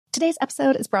Today's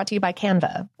episode is brought to you by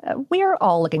Canva. We're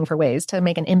all looking for ways to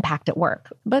make an impact at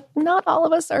work, but not all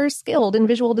of us are skilled in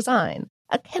visual design.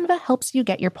 Canva helps you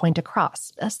get your point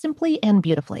across, simply and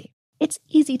beautifully. It's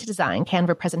easy to design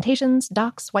Canva presentations,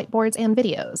 docs, whiteboards, and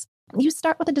videos. You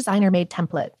start with a designer-made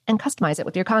template and customize it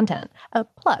with your content.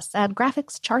 Plus, add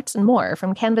graphics, charts, and more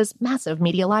from Canva's massive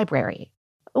media library.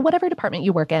 Whatever department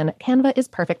you work in, Canva is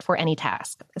perfect for any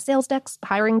task. Sales decks,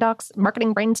 hiring docs,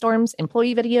 marketing brainstorms,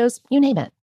 employee videos, you name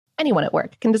it. Anyone at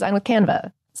work can design with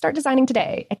Canva. Start designing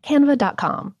today at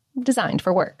canva.com. Designed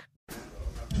for work.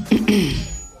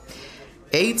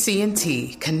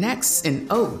 AT&T connects an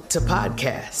ode to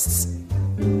podcasts.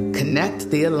 Connect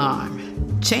the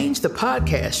alarm. Change the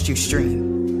podcast you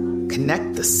stream.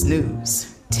 Connect the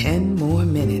snooze. 10 more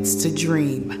minutes to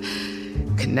dream.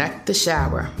 Connect the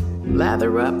shower.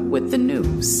 Lather up with the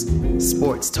news.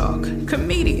 Sports talk,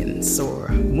 comedians, or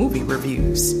movie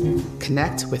reviews.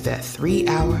 Connect with that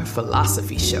 3-hour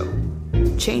philosophy show.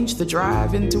 Change the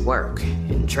drive into work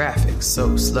in traffic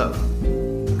so slow.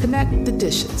 Connect the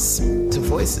dishes to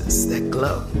voices that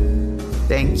glow.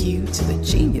 Thank you to the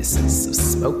geniuses of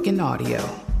spoken audio.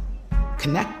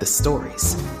 Connect the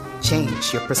stories.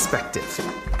 Change your perspective.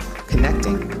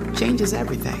 Connecting changes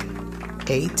everything.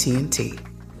 AT&T.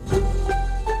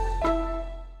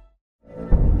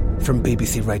 From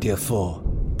BBC Radio 4,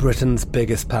 Britain's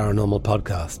biggest paranormal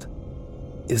podcast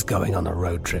is going on a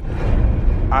road trip.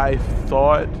 I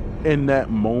thought in that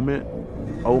moment,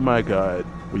 oh my God,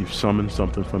 we've summoned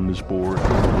something from this board.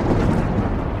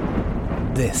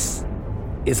 This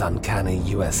is Uncanny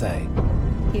USA.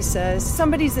 He says,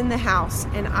 somebody's in the house,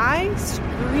 and I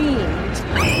screamed.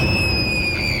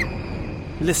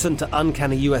 Listen to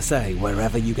Uncanny USA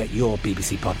wherever you get your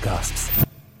BBC podcasts,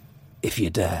 if you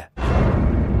dare.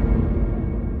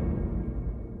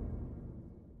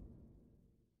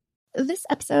 This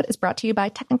episode is brought to you by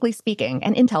Technically Speaking,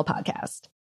 an Intel podcast.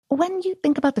 When you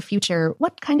think about the future,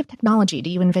 what kind of technology do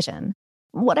you envision?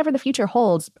 Whatever the future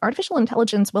holds, artificial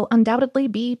intelligence will undoubtedly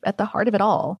be at the heart of it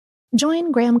all.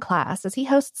 Join Graham Class as he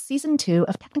hosts Season 2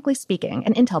 of Technically Speaking,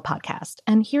 an Intel podcast,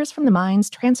 and hears from the minds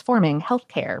transforming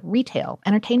healthcare, retail,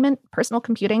 entertainment, personal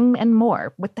computing, and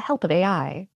more with the help of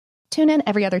AI. Tune in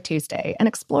every other Tuesday and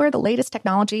explore the latest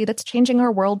technology that's changing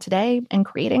our world today and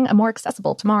creating a more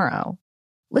accessible tomorrow.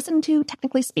 Listen to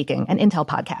Technically Speaking, an Intel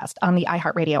podcast on the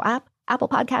iHeartRadio app, Apple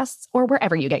Podcasts, or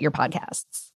wherever you get your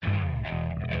podcasts.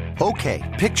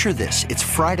 Okay, picture this. It's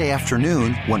Friday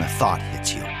afternoon when a thought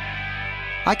hits you.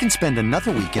 I can spend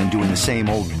another weekend doing the same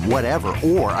old whatever,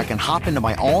 or I can hop into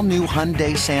my all-new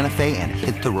Hyundai Santa Fe and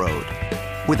hit the road.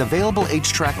 With available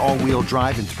H-Track all-wheel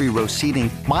drive and 3-row seating,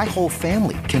 my whole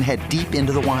family can head deep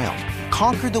into the wild.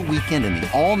 Conquer the weekend in the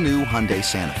all-new Hyundai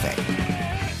Santa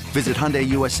Fe. Visit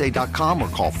HyundaiUSA.com or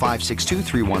call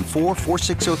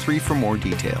 562-314-4603 for more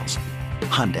details.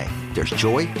 Hyundai, there's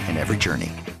joy in every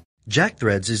journey.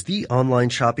 JackThreads is the online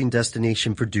shopping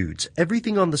destination for dudes.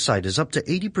 Everything on the site is up to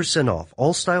 80% off.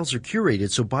 All styles are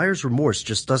curated so buyer's remorse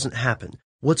just doesn't happen.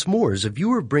 What's more is if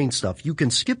you are Brain Stuff, you can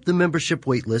skip the membership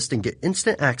waitlist and get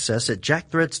instant access at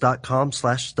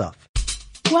jackthreads.com/stuff.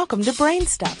 Welcome to Brain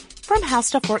Stuff from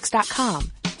HowStuffWorks.com,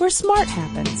 where smart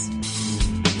happens.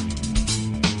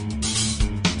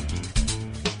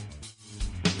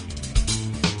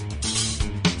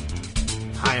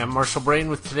 Hi, I'm Marshall Brain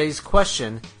with today's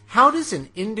question. How does an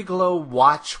Indiglo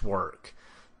watch work?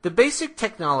 The basic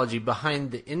technology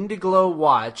behind the Indiglo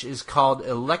watch is called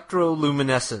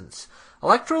electroluminescence.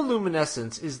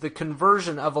 Electroluminescence is the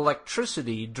conversion of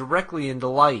electricity directly into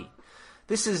light.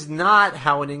 This is not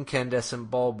how an incandescent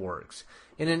bulb works.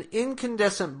 In an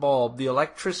incandescent bulb, the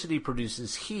electricity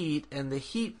produces heat and the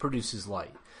heat produces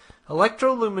light.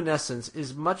 Electroluminescence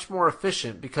is much more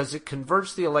efficient because it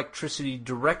converts the electricity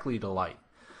directly to light.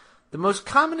 The most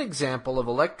common example of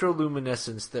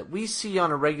electroluminescence that we see on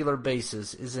a regular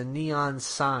basis is a neon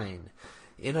sign.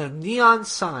 In a neon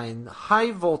sign,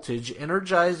 high voltage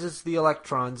energizes the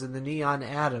electrons in the neon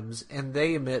atoms and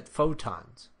they emit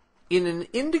photons. In an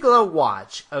Indiglo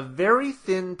watch, a very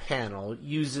thin panel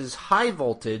uses high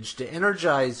voltage to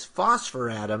energize phosphor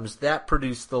atoms that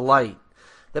produce the light.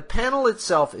 The panel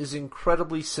itself is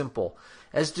incredibly simple.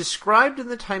 As described in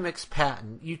the Timex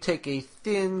patent, you take a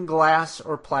thin glass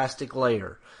or plastic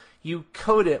layer. You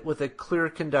coat it with a clear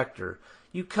conductor.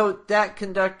 You coat that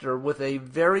conductor with a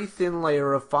very thin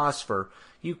layer of phosphor.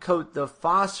 You coat the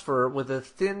phosphor with a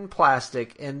thin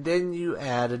plastic, and then you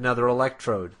add another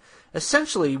electrode.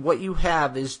 Essentially, what you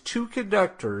have is two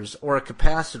conductors, or a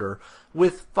capacitor,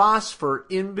 with phosphor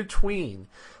in between.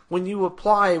 when you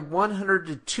apply 100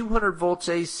 to 200 volts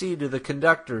AC to the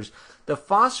conductors, the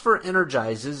phosphor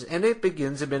energizes and it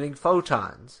begins emitting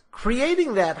photons.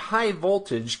 Creating that high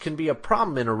voltage can be a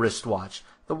problem in a wristwatch.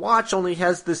 The watch only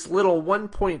has this little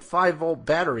 1.5 volt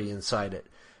battery inside it.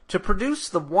 To produce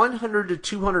the 100 to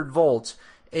 200 volts,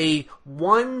 a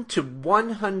 1 to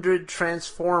 100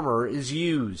 transformer is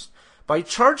used. By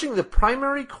charging the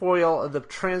primary coil of the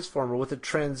transformer with a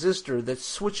transistor that's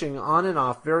switching on and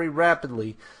off very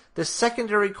rapidly, the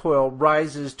secondary coil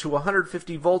rises to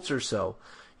 150 volts or so.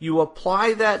 You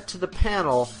apply that to the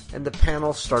panel, and the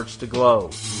panel starts to glow.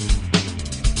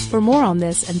 For more on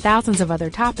this and thousands of other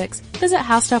topics, visit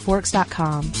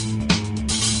howstuffworks.com.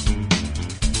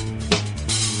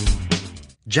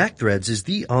 JackThreads is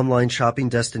the online shopping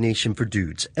destination for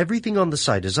dudes. Everything on the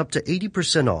site is up to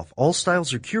 80% off. All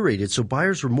styles are curated so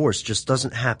buyer's remorse just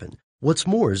doesn't happen. What's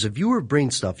more, as a viewer of Brain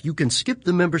Stuff, you can skip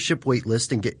the membership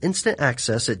waitlist and get instant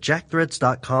access at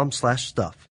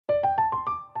jackthreads.com/stuff.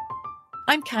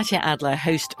 I'm Katya Adler,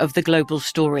 host of The Global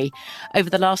Story. Over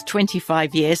the last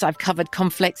 25 years, I've covered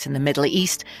conflicts in the Middle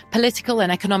East, political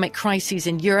and economic crises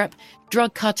in Europe,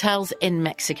 drug cartels in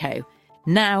Mexico.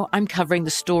 Now I'm covering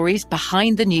the stories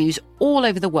behind the news all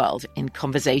over the world in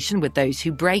conversation with those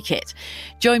who break it.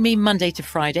 Join me Monday to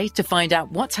Friday to find out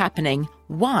what's happening,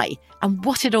 why, and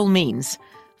what it all means.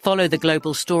 Follow The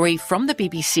Global Story from the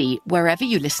BBC wherever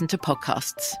you listen to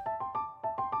podcasts.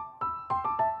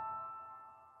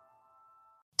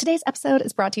 Today's episode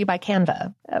is brought to you by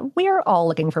Canva. We're all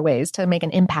looking for ways to make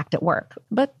an impact at work,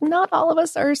 but not all of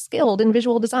us are skilled in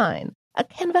visual design.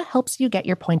 Canva helps you get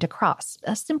your point across,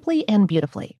 simply and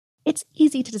beautifully. It's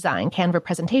easy to design Canva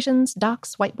presentations,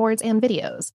 docs, whiteboards, and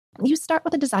videos. You start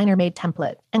with a designer-made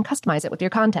template and customize it with your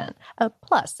content.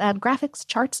 Plus, add graphics,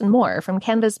 charts, and more from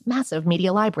Canva's massive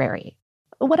media library.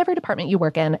 Whatever department you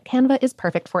work in, Canva is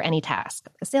perfect for any task.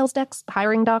 Sales decks,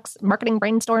 hiring docs, marketing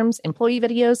brainstorms, employee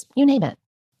videos, you name it.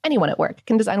 Anyone at work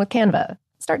can design with Canva.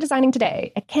 Start designing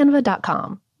today at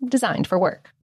canva.com. Designed for work.